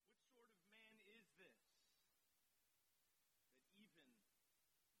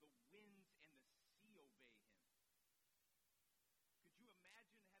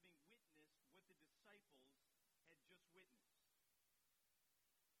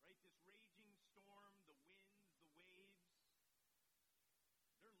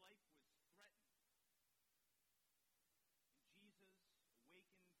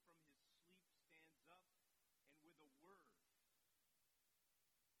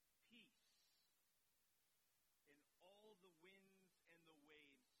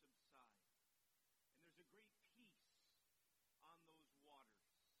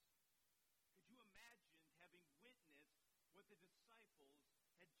the disciples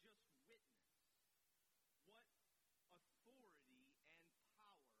had just witnessed, what authority and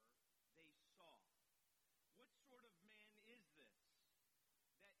power they saw. What sort of man is this,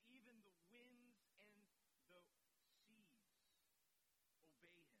 that even the winds and the seas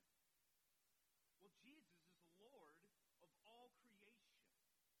obey him? Well, Jesus is the Lord of all creation.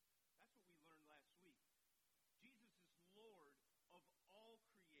 That's what we learned last week. Jesus is Lord of all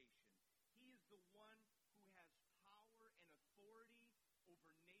creation. He is the one who has power and authority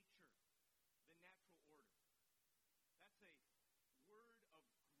over nature, the natural order. That's a word of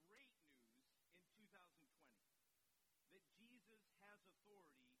great news in 2020, that Jesus has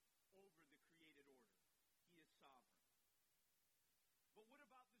authority over the created order. He is sovereign. But what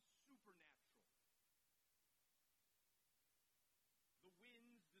about the supernatural? The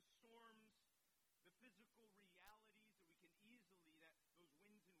winds, the storms, the physical realities that we can easily, that those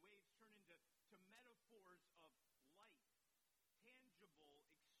winds and waves turn into metaphors of life, tangible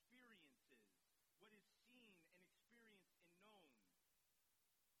experiences, what is seen and experienced and known.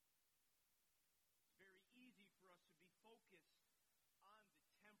 It's very easy for us to be focused on the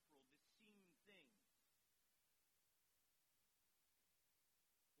temporal, the seen things.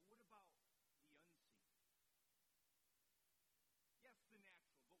 But what about the unseen? Yes, the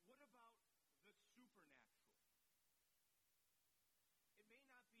natural, but what about the supernatural? It may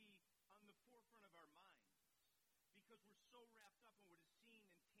not be on the forefront of our minds because we're so wrapped up in what is seen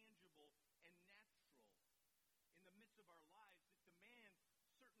and tangible and natural in the midst of our lives that demand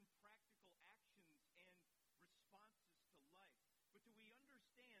certain practical actions and responses to life. But do we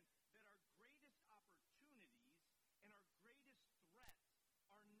understand that our greatest opportunities and our greatest threats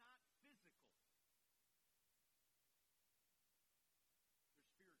are not physical?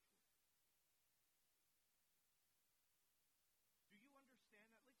 They're spiritual. Do you understand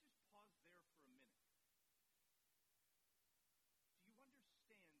that? Let's just pause there for a minute. Do you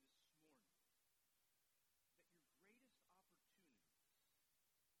understand this morning that your greatest opportunities and your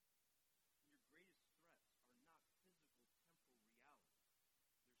greatest threats are not physical, temporal realities? They're spiritual.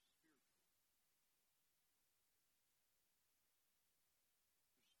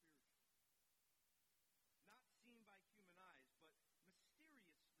 They're spiritual. Not seen by human eyes, but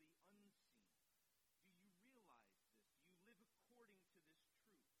mysteriously unseen. Do you realize this? Do you live according to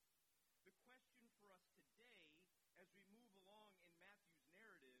this truth? The question for us today, as we move along in Matthew's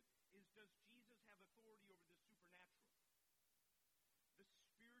narrative, is, does Jesus have authority over the supernatural? The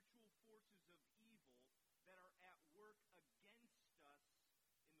spiritual forces of evil that are at work against us in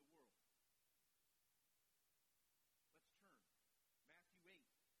the world. Let's turn. Matthew 8,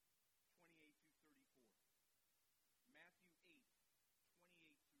 28 through 34. Matthew 8, 28 through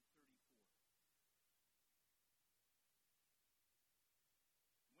 34.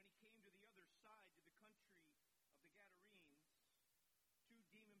 When he came to the other side, to the country of the Gadarenes, 2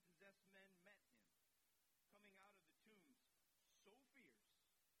 demon-possessed men met him, coming out of the tombs, so fierce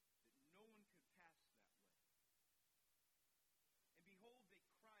that no one could pass that way. And behold, they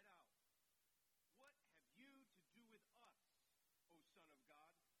cried out, "What have you to do with us, O Son of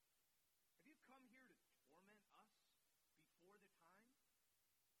God? Have you come here to torment us before the time?"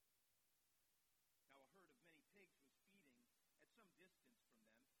 Now a herd of many pigs was feeding at some distance from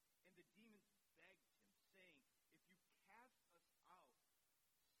them, and the demons begged him, saying, "If you cast us out,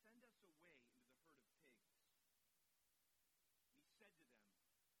 send us away into the herd of pigs." And he said to them,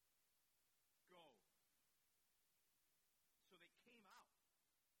 "Go." So they came out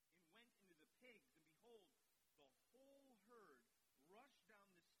and went into the pigs, and behold, the whole herd rushed down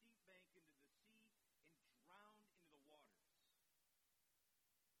the steep bank into the sea and drowned into the waters.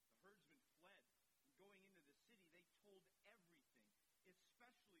 The herdsmen fled, and going into the city, they told everything,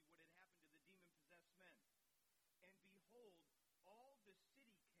 especially what had happened to the demon-possessed men. And behold, all the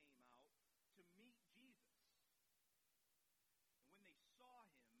city came out to meet Jesus. And when they saw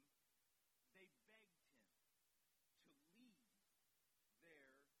him, they begged him to leave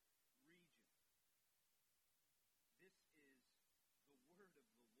their region. This is the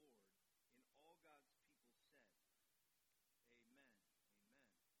word of the Lord, and all God's people said, Amen,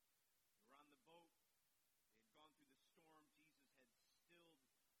 amen. They were on the boat. They had gone through the storm. Jesus had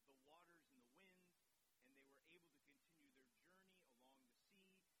stilled the waters and the wind, and they were able to continue their journey along the sea,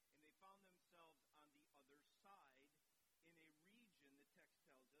 and they found themselves on the other side in a region,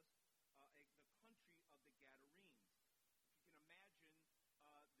 the text tells us, the country of the Gadarenes. If you can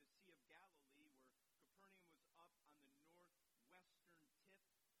imagine the Sea of Galilee, where Capernaum was up on the northwestern tip,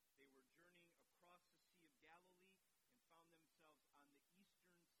 they were journeying across the Sea of Galilee and found themselves on the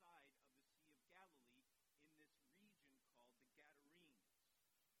eastern side of the Sea of Galilee in this region called the Gadarenes.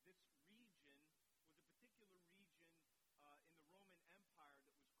 This region was a particular region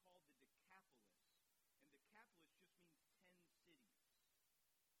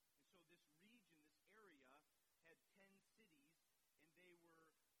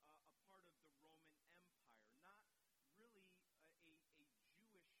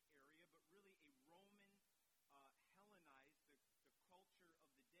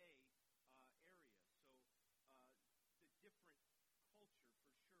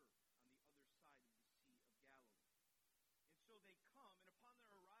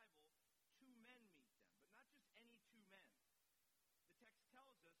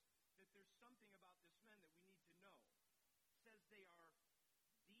there's something about this men that we need to know. It says they are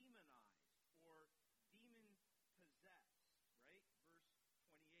demonized or demon-possessed, right? Verse 28.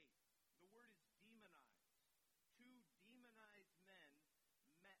 The word is demonized. Two demonized men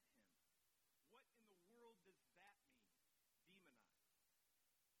met him. What in the world does that mean, demonized?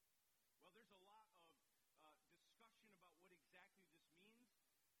 Well, there's a lot of discussion about what exactly this means,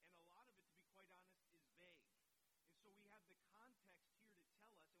 and a lot of it, to be quite honest, is vague. And so we have the context here to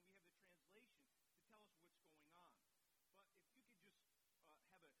tell us, and we have the translation to tell us what's going on. But if you could just have a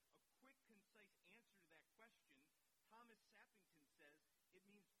quick, concise answer to that question, Thomas Sappington says it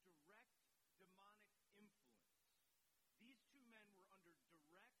means direct demonic influence. These two men were under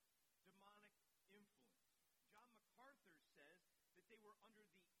direct demonic influence. John MacArthur says that they were under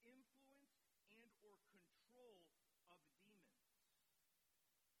the influence and or control of demons.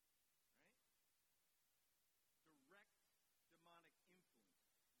 Right? Direct demonic influence.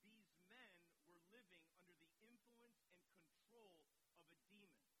 These men were living under the influence and control of a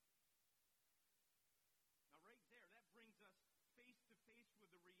demon. Now right there, that brings us face to face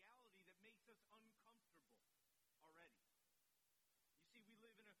with the reality that makes us uncomfortable already. You see, we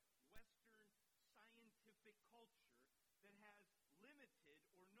live in a Western scientific culture that has limited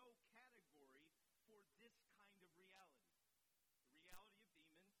or no category for this kind of reality. The reality of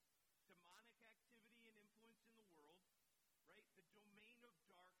demons, demonic activity and influence in the world, right? The domain of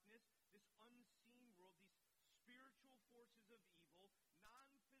darkness, this unseen world, these spiritual forces of evil,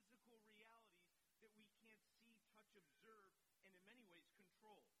 non-physical realities that we can't see, touch, observe, and in many ways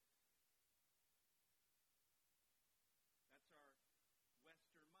control. That's our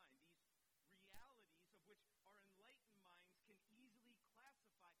Western mind. These realities of which our enlightened minds can easily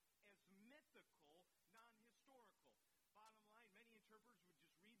classify as mythical, non-historical. Bottom line, many interpreters would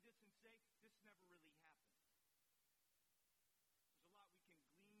just read this and say, this never really happened. There's a lot we can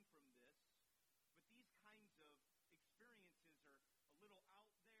glean from this, but these kinds of experiences are a little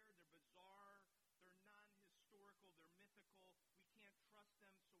out there, they're bizarre, they're non-historical, they're mythical. We can't trust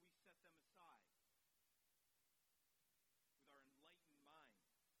them, so we set them aside with our enlightened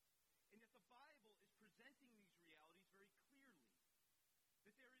minds. And yet the Bible is presenting these realities very clearly,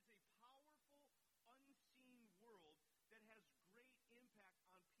 that there is a powerful, unseen world that has great impact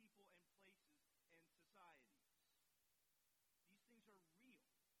on people and places and societies. These things are real.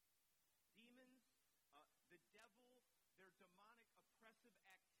 Demons, the devil, their demonic, oppressive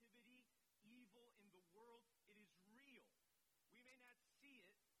activity, evil in the world, it is real. We may not see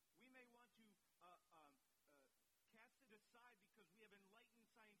it. We may want to cast it aside because we have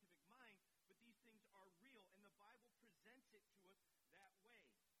enlightened scientific mind, but these things are real, and the Bible presents it to us that way.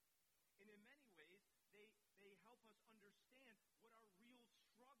 And in many ways, they help us understand what our real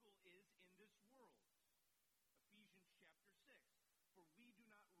struggle is in this world. Ephesians chapter 6. For we do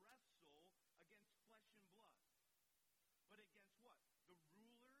not wrestle against flesh and blood, but against what? The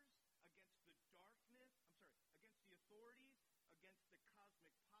rulers, against the darkness, against the authorities, against the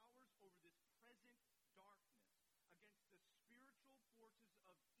cosmic powers over this present darkness, against the spiritual forces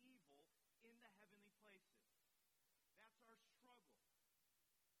of evil in the heavenly places. That's our struggle.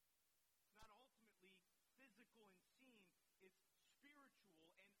 It's not ultimately physical and seen, it's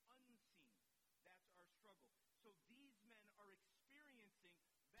spiritual and unseen. That's our struggle. So these men are experiencing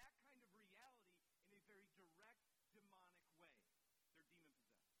that kind of reality in a very direct, demonic way. They're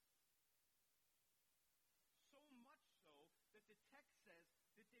demon-possessed. So much so that the text says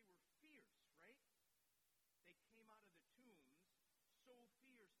that they were fierce, right? They came out of the tombs so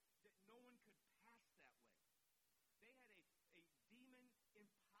fierce that no one could pass that way. They had a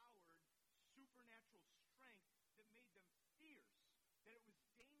demon-empowered supernatural strength that made them fierce, that it was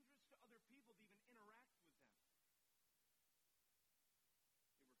dangerous to other people to even interact with them.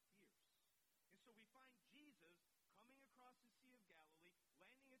 They were fierce. And so we find Jesus coming across the Sea of Galilee,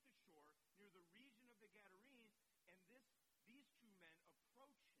 landing at the shore near the region of the Gadarenes, and these two men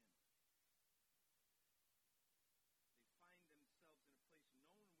approach him. They find themselves in a place no one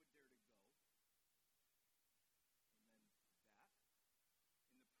would dare to go. Amen to that.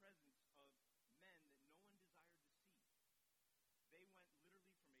 In the presence of men that no one desired to see. They went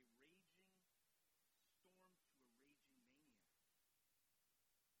literally from a raging storm to a raging maniac.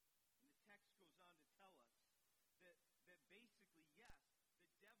 And the text goes on to tell us that basically, yes,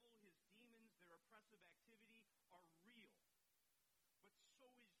 the devil, his demons, their oppressive activity are real. But so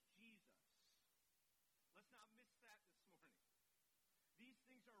is Jesus. Let's not miss that this morning. These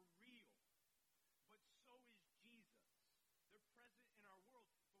things are real, but so is Jesus. They're present in our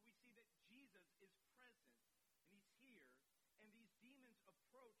world, but we see that Jesus is present, and he's here, and these demons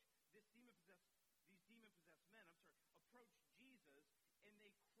approach, these demon-possessed men, approach Jesus, and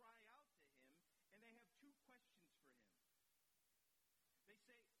they cry out to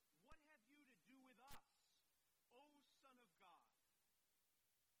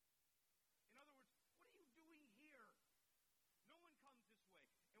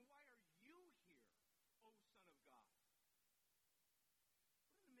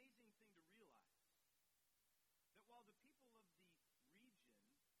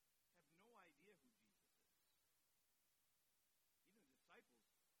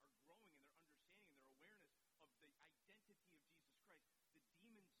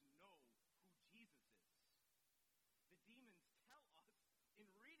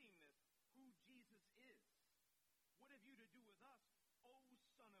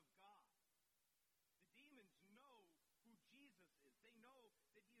Son of God. The demons know who Jesus is. They know that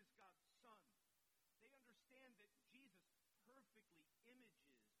he is God's Son. They understand that Jesus perfectly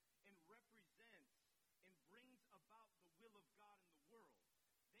images and represents and brings about the will of God in the world.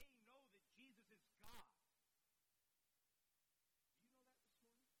 They know that Jesus is God. Do you know that this morning?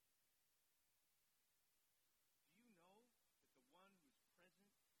 Do you know that the one who is present in this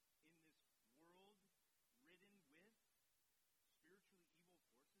world ridden with spiritually evil forces, that this one is the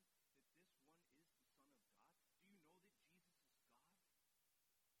Son of God? Do you know that Jesus is God?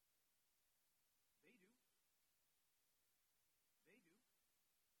 They do. They do.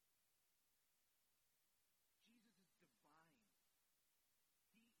 Jesus is divine.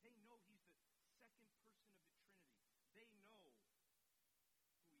 They know he's the second person of the Trinity. They know who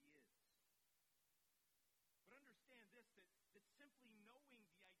he is. But understand this, that simply knowing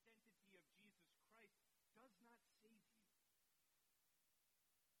the identity of Jesus Christ does not save you.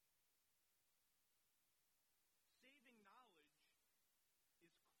 Saving knowledge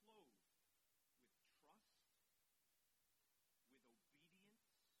is clothed with trust, with obedience, with submission and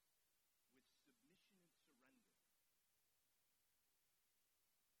surrender.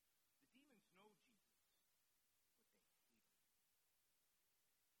 The demons know Jesus, but they hate him. Do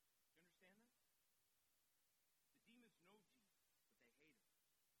you understand that? The demons know Jesus, but they hate him.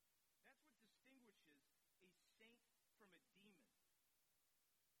 That's what distinguishes a saint from a demon.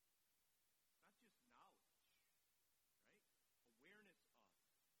 It's not just knowledge, right? Awareness of.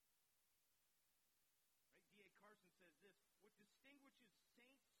 Right? D.A. Carson says this, what distinguishes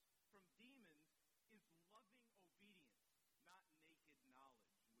saints from demons is loving obedience, not naked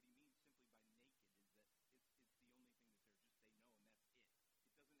knowledge. And what he means simply by naked is that it's the only thing that they know, and that's it.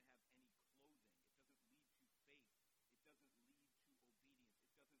 It doesn't have any clothing. It doesn't lead to faith. It doesn't lead to obedience.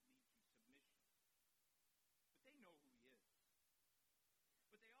 It doesn't lead to submission. But they know who he is.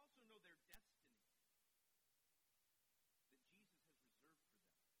 But they also know their destiny that Jesus has reserved for them.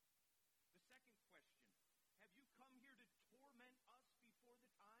 The second question, have you come here to torment us before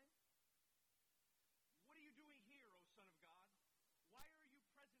the time? What are you doing here, O Son of God? Why are you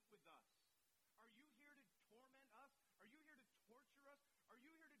present with us? Are you here to torment us? Are you here to torture us? Are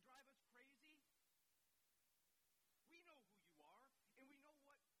you here to drive us crazy? We know who you are, and we know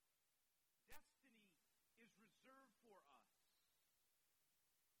what destiny is reserved for us.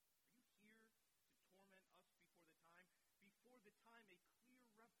 Are you here to torment us before the time? Before the time, a clear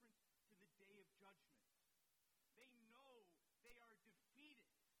reference to the day of judgment. They know they are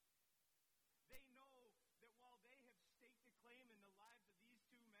defeated. They know that while they have staked a claim in the lives of these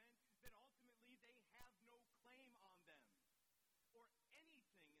two men, that ultimately they have no claim on them or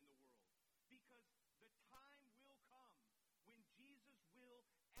anything in the world, because the time will come when Jesus will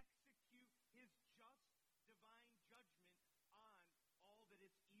execute his just divine judgment on all that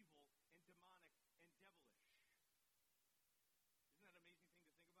is evil and demonic and devilish. Isn't that an amazing thing to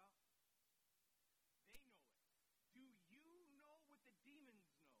think about? They know it. Do you know what the demons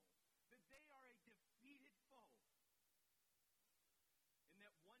know? That they are a defeated foe. And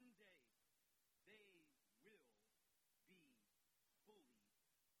that one day they will be fully defeated.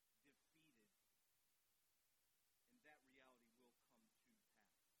 And that reality will come to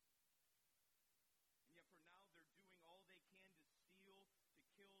pass. And yet for now they're doing all they can to steal, to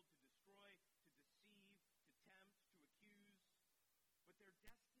kill, to destroy, to deceive, to tempt, to accuse. But their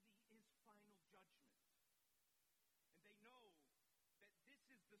destiny is final judgment. And they know that this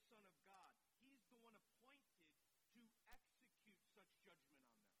is the Son of God. He's the one appointed to execute such judgment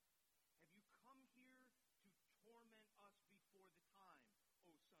on them. Have you come here to torment us before the time,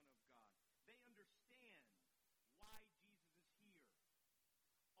 O Son of God? They understand why Jesus is here.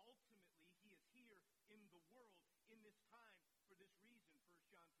 Ultimately, he is here in the world in this time for this reason, 1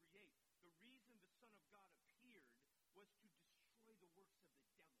 John 3:8. The reason the Son of God appeared was to destroy the works of the devil.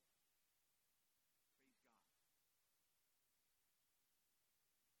 Praise God.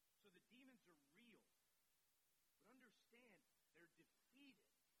 So the demons are real. But understand, they're defeated.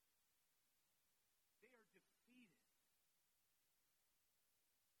 They are defeated.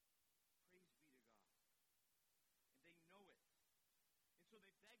 Praise be to God. And they know it. And so they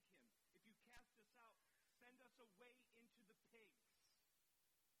beg him, if you cast us out, send us away into the pigs.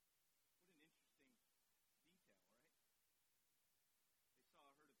 What an interesting detail, right? They saw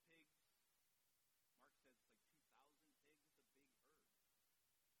a herd of pigs. Mark says it's like 2,000 pigs. It's a big herd.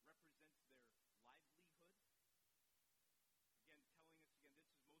 Represents their livelihood. Again, telling us again, this is mostly a Gentile region,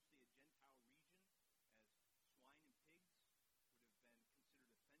 as swine and pigs would have been considered offensive to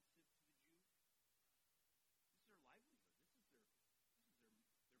the Jew. This is their livelihood.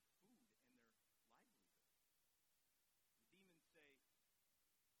 This is their food and their livelihood.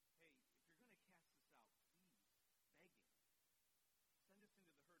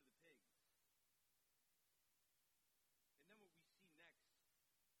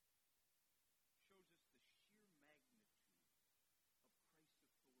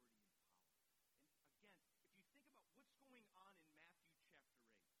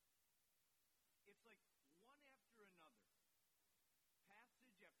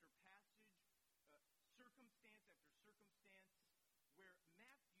 circumstance where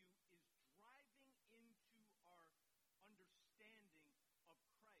Matthew is driving into our understanding of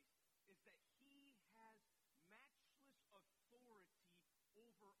Christ is that he has matchless authority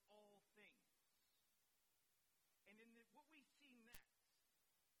over all things. And in what we see next,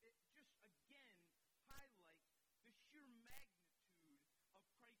 it just again highlights the sheer magnitude of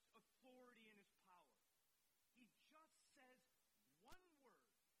Christ's authority and his power. He just says one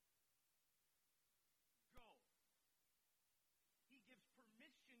word, go. He gives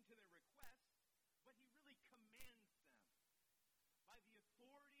permission to their requests, but he really commands them. By the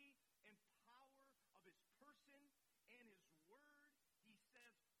authority and power of his person and his word, he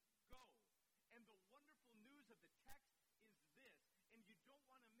says, go. And the wonderful news of the text is this, and you don't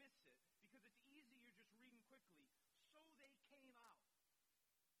want to miss it, because it's easy, you're just reading quickly. So they came out.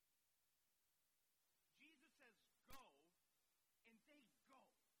 Jesus says, go, and they go.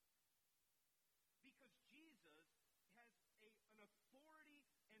 Because Jesus has an authority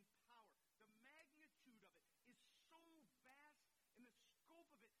and power. The magnitude of it is so vast, and the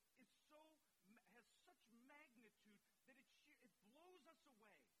scope of it is has such magnitude that it blows us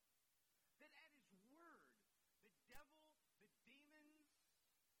away. That at his word, the devil, the demons,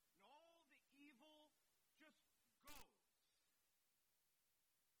 and all the evil just goes. Such an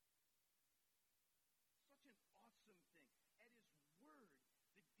awesome thing. At his word, the demons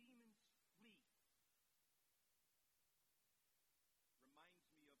flee. Reminds me of my favorite song. I like to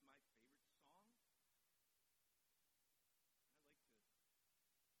start debates, so I'll say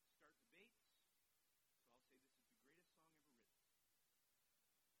this is the greatest song ever written. The GOAT. Mighty fortress is our God, the Prince of darkness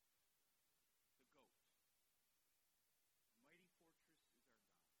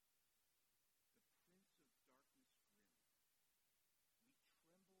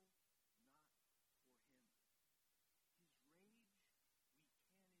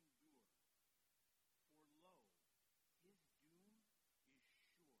grim. We tremble not for him. His rage we can endure, for lo, his doom is sure. One little word shall fell us. One little word shall fell us. Go. And they came out. What an awesome display of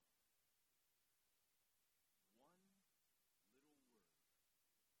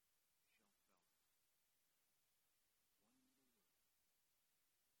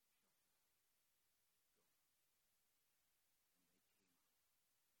divine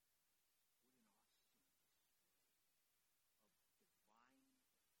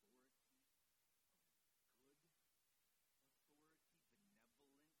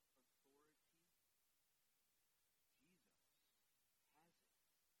authority, of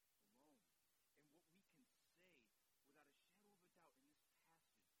good authority, benevolent authority. Jesus has it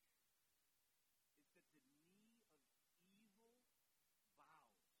alone. And what we can say without a shadow of a doubt in this passage is that the knee of evil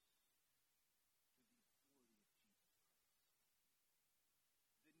bows to the authority of Jesus Christ.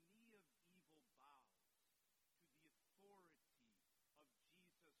 The knee of evil bows to the authority of Jesus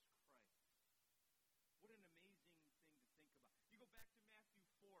Christ. What an amazing thing to think about. You go back to Matthew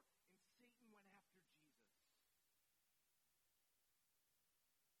 4, and Satan went after Jesus. Satan failed miserably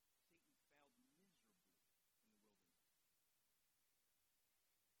in the wilderness.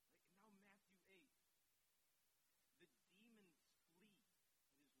 Right? And now Matthew 8. The demons flee at his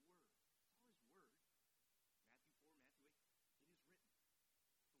word. It's all his word. Matthew 4,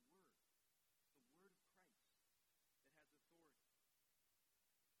 Matthew 8. It is written. It's the word. It's the word of Christ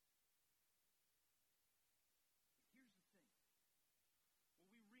that has authority. But here's the thing.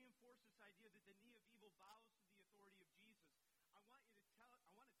 When we reinforce this idea that the knee of evil bows to the authority of Jesus, I want to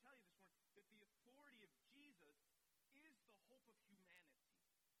tell you this morning that the authority of Jesus is the hope of humanity.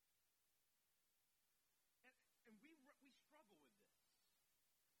 And we struggle with this.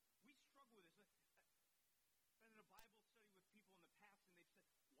 We struggle with this. I've been in a Bible study with people in the past, and they've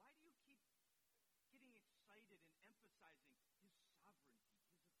said, why do you keep getting excited and emphasizing his sovereignty,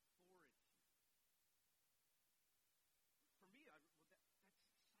 his authority? For me, that's exciting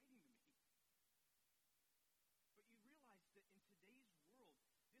to me. But you realize that in today's world,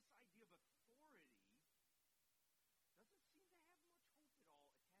 this idea of authority doesn't seem to have much hope at all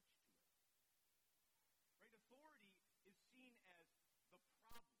attached to it. Right? Authority is seen as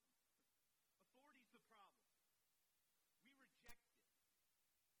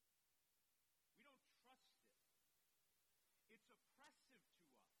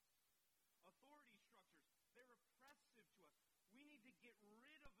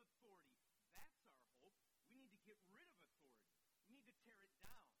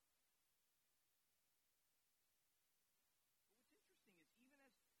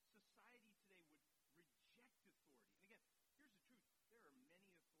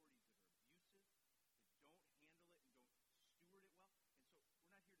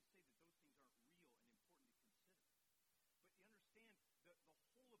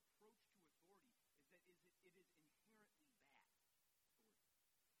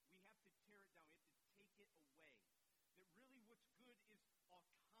is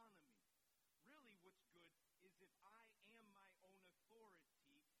autonomy. Really, what's good is if I am my own authority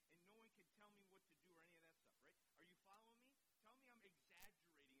and no one can tell me what to do or any of that stuff, right? Are you following me? Tell me I'm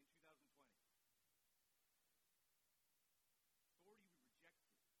exaggerating in 2020. Authority we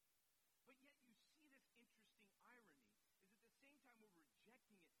rejected. But yet you see this interesting irony is at the same time we're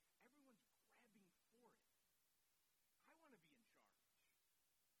rejecting it, everyone's grabbing for it. I want to be in charge.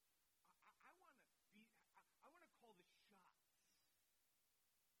 I want to be. I want to call the shots in my own life.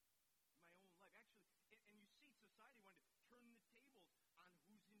 Actually, and you see society wanting to turn the tables on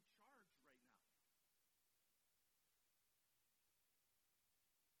who's in charge right now.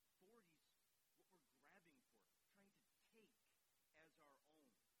 Authority's what we're grabbing for, trying to take as our own. So we reject it,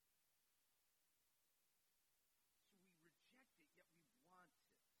 yet we want it.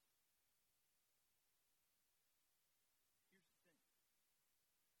 Here's the thing. Authority is hope for us in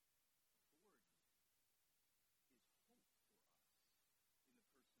the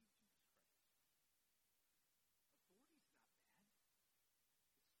person of Jesus Christ.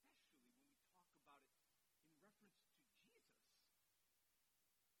 Authority is not bad, especially when we talk about it in reference to Jesus.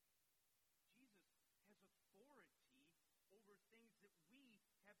 Jesus has authority over things that we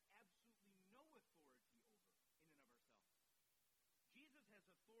have absolutely no authority over in and of ourselves. Jesus has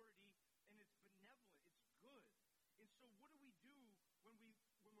authority, and it's benevolent, it's good. And so what do we do when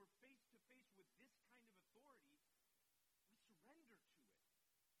we're face to face with this kind of authority? We surrender to it.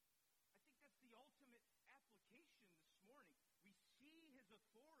 I think that's the ultimate application this morning. We see his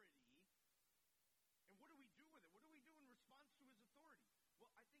authority, and what do we do with it? What do we do in response to his authority?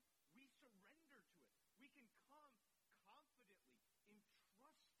 Well, I think we surrender to it. We can come confidently in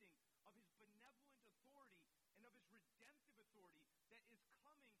trusting of his benevolent authority and of his redemptive authority that is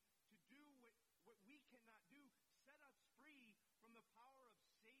coming to do what we cannot do, set us free from the power of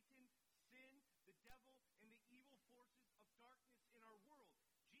Satan, sin, the devil, and the evil forces of darkness in our world.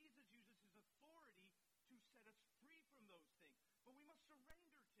 Jesus uses his authority to set us free from those things, but we must surrender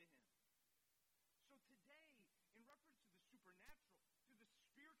to him. So today, in reference to the supernatural, to the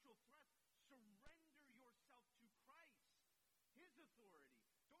spiritual threat, surrender yourself to Christ, his authority.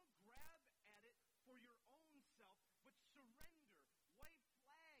 Don't grab at it for your own self, but surrender. Wave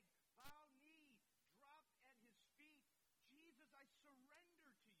flag, bow knee, drop at his feet. Jesus, I surrender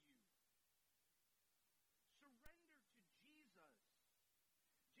to you. Surrender to Jesus.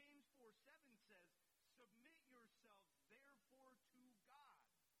 James 4:7 says, submit yourselves therefore to God.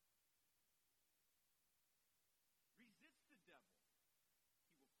 Resist the devil. He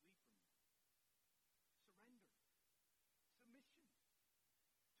will flee from you. Surrender.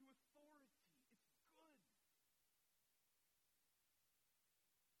 Submission to authority. It's good.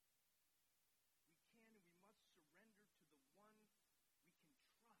 We can and we must surrender to the one we can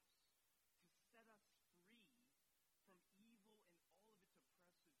trust to set us free from evil and all of its oppressive influences in this life.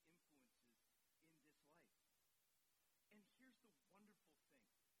 And here's the wonderful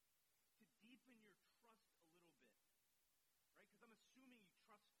thing. To deepen your trust a little bit, right? Because I'm assuming you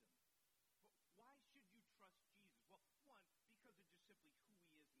trust him. But why should you trust Jesus? Well, one, because of just simply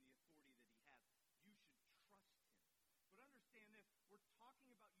who he is and the authority that he has. You should trust him. But understand this, we're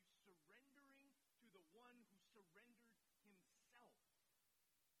talking about you surrendering to the one who surrendered himself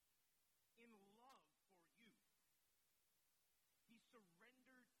in love for you. He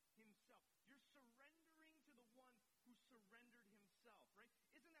surrendered himself. You're surrendering to the one who surrendered himself, right?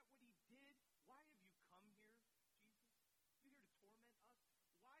 Isn't that what he did? Why have you come here, Jesus? You here to torment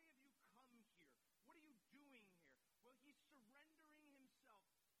us? Why have you come here? What are you doing here? Well, he's surrendering himself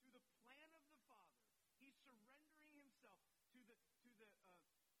to the plan of the Father. He's surrendering himself to really, I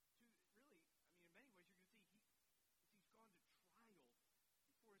mean, in many ways, you're going to see he's gone to trial before his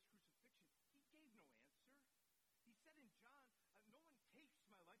crucifixion. He gave no answer. He said in John, no one takes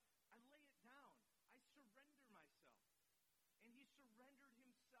my life. I lay it down. I surrender myself. And he surrendered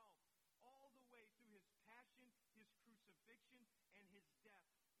himself all the way through his passion, his crucifixion, and his death.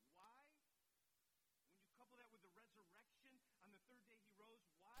 Why? When you couple that with the resurrection, on the third day he rose.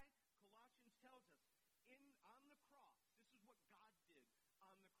 Why? Colossians tells us, on the cross, this is what God did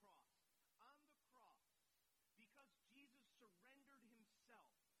on the cross. On the cross, because Jesus surrendered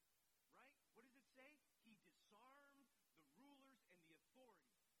himself, right? What does it say? He disarmed the rulers and the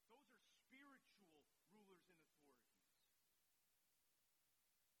authorities. Those are spiritual rulers and authorities.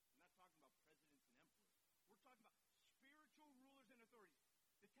 I'm not talking about presidents and emperors. We're talking about spiritual rulers and authorities.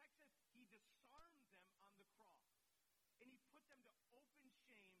 The text says he disarmed them on the cross. And he put them to open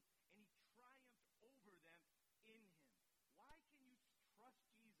shame, and he triumphed over them in him. Why can you trust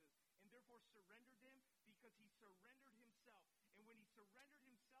Jesus and therefore surrender to him? Because he surrendered himself. And when he surrendered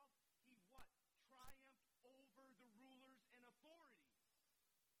himself, he what? Triumphed over the rulers and authorities.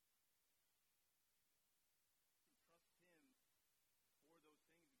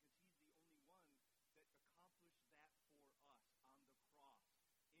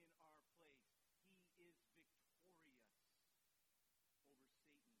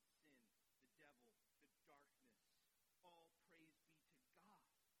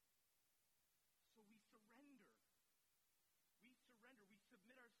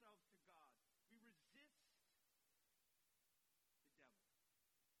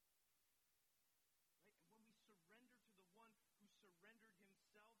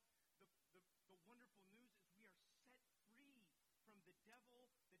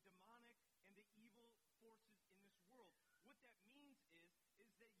 forces in this world. What that means is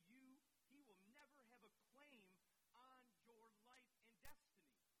that he will never have a claim on your life and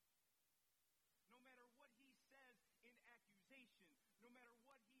destiny. No matter what he says in accusation, no matter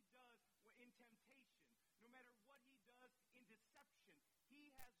what he does in temptation, no matter what he does in deception,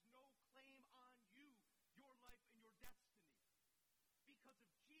 he has no claim on you, your life, and your destiny. Because of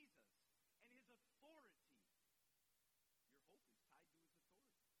Jesus and his authority, your hope is tied to his authority.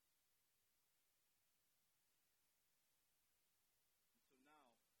 And so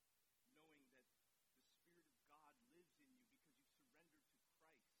now, knowing that the Spirit of God lives in you because you've surrendered to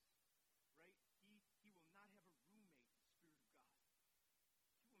Christ, right? He will not have a roommate, the Spirit of God.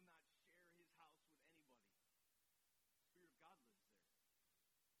 He will not share his house with anybody. The Spirit of God lives there.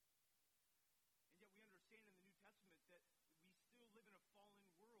 And yet we understand in the New Testament that we still live in a fallen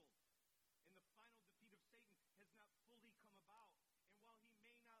world. And the final defeat of Satan has not fully come about. And while he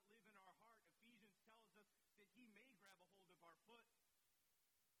may not live in our heart, Ephesians tells us that he may grab a hold of our foot. Right?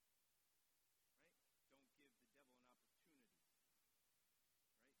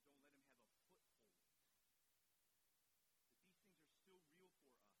 Don't give the devil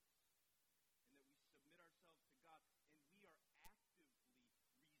an opportunity. Right? Don't let him have a foothold. That these things are still real for us. And that we submit ourselves to God. And we are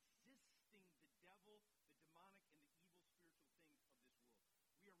actively resisting the devil, the demonic, and the evil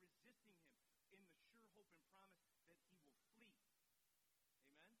spiritual things of this world. We are resisting him in the sure hope and promise that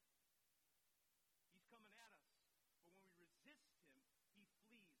he will flee. Amen? He's coming at us. But when we resist him, he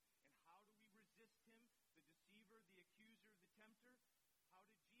flees. And how do we resist him? The deceiver, the accuser, the tempter? How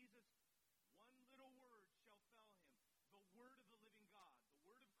did Jesus? One little word shall fell him. The word of the living God, the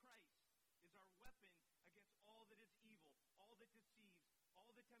word of Christ, is our weapon against all that is evil, all that deceives,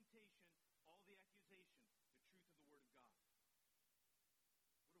 all the temptation, all the accusation, the truth of the word of God.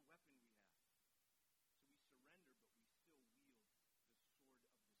 What a weapon we have.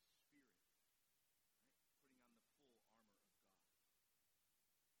 So we surrender, but we still wield the sword of the Spirit,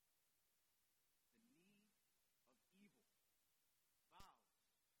 right? Putting on the full armor of God. The knee of evil bows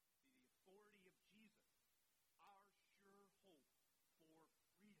to the authority of Jesus, our sure hope for freedom.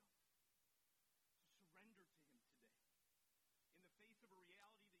 So surrender to him today. In the face of a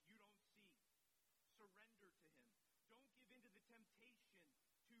reality that you don't see, surrender to him. Don't give in to the temptation to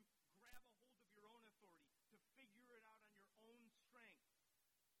grab a hold of your own authority, to figure it out on your own strength.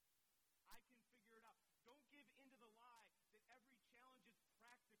 I can figure it out. Don't give in to the lie that every challenge is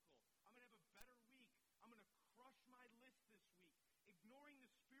practical. I'm going to have a better week. I'm going to crush my list this week. Ignoring the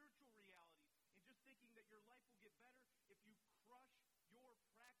spiritual realities and just thinking that your life will get better if you crush your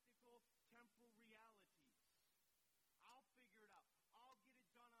practical temporal realities. I'll figure it out. I'll get it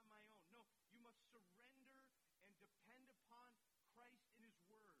done on my own. No, you must surrender and depend upon Christ and his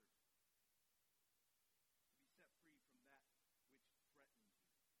word to be set free from that which threatens you.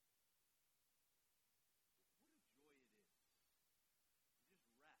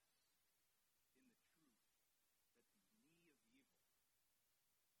 What a joy it is to just rest in the truth that the knee of evil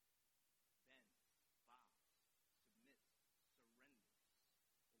bends, bows, submits, surrenders,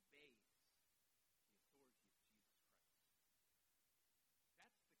 obeys the authority of Jesus Christ.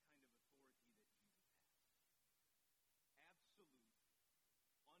 That's the kind of authority that Jesus has. Absolute,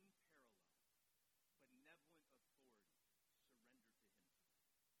 unparalleled, benevolent authority. Surrender to him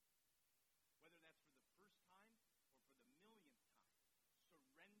today. Whether that's for the first time or for the millionth time,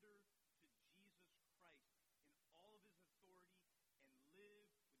 surrender to Jesus Christ in all of his authority and live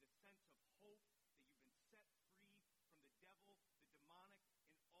with a sense of hope that you've been set free from the devil, the demonic,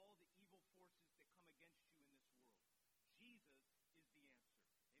 and all the evil forces that come against you in this world. Jesus is the answer.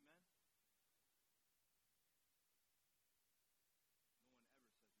 Amen? No one ever says we don't talk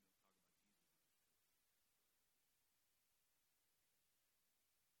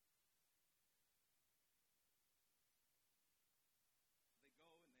about Jesus in this church. So they go and they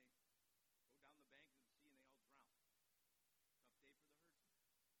go down the bank of the sea and they all drown.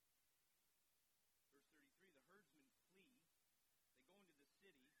 Tough day for the herdsmen. Verse 33, the herdsmen flee. They go into the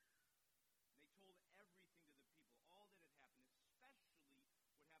city and they told everything to the people, all that had happened, especially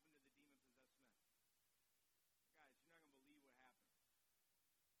what happened to the demon-possessed men. Guys, you're not going to believe what happened. Tell the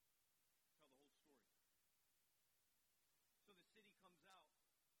whole story. So the city comes out.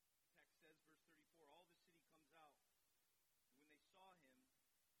 The text says, verse 34, all the city comes out. And when they saw him, they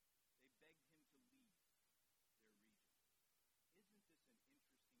begged him to leave their region.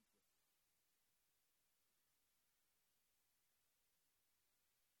 Isn't this an interesting twist?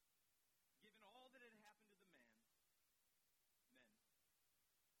 Given all that had happened to the men,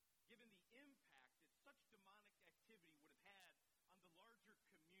 given the impact that such demonic activity would have had on the larger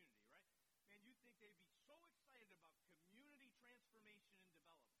community, right? Man, you'd think they'd be so excited about community transformation and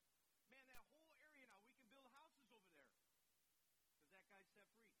development. Man, that whole area now, we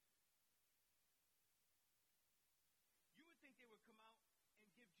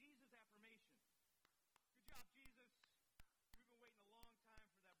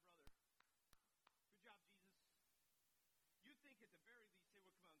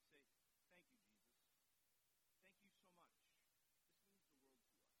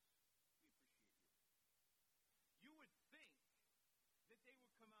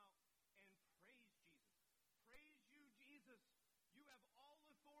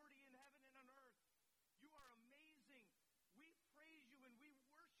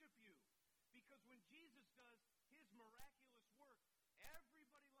does his miraculous work,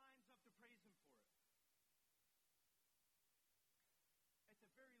 everybody lines up to praise him for it. At the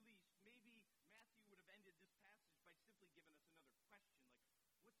very least, maybe Matthew would have ended this passage by simply giving us another question, like,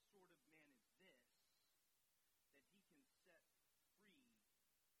 what sort of man is this that he can set free sort of men like that? We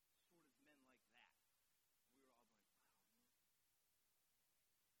were all going, wow, that's good writing.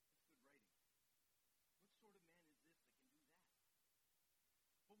 What sort of man is this that can do that?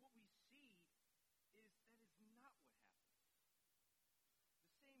 But what we see is that is not what happened.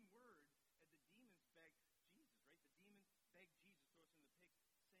 The same word as the demons begged Jesus, right? The demons begged Jesus,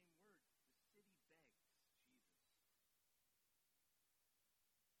 throw us in the pig. Same word. The city begs Jesus.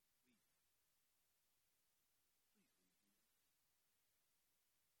 Leave. Please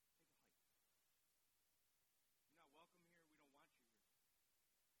leave, Jesus. Take a hike. You're not welcome here. We don't want you here. Please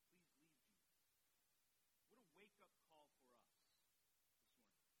leave, Jesus. What a wake-up call for us this morning.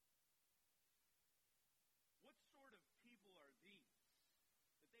 What sort of people are these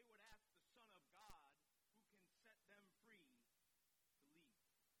that they would ask the Son of God, who can set them free, to leave?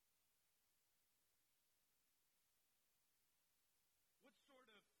 What sort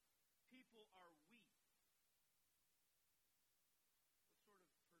of people are we? What sort of person am I? It's in this moment I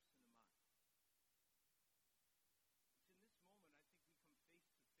think we come face to face with a deeper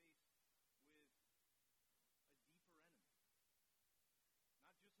enemy. Not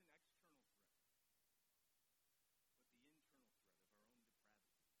just an external threat, but the internal threat of our own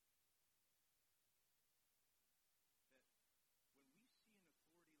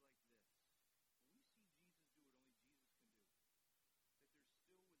depravity. That when we see an authority like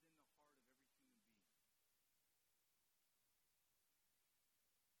this, when we see Jesus do what only Jesus can do, that there's still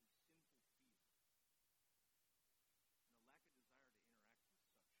within the heart of every human being a sinful fear and a lack of desire to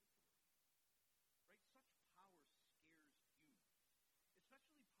interact with such authority. Right? Such power scares humans,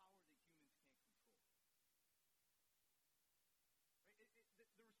 especially power that humans can't control. Right? The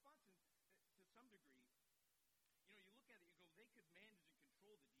response to some degree, you look at it, you go, they could manage and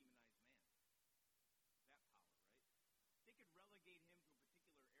control the demon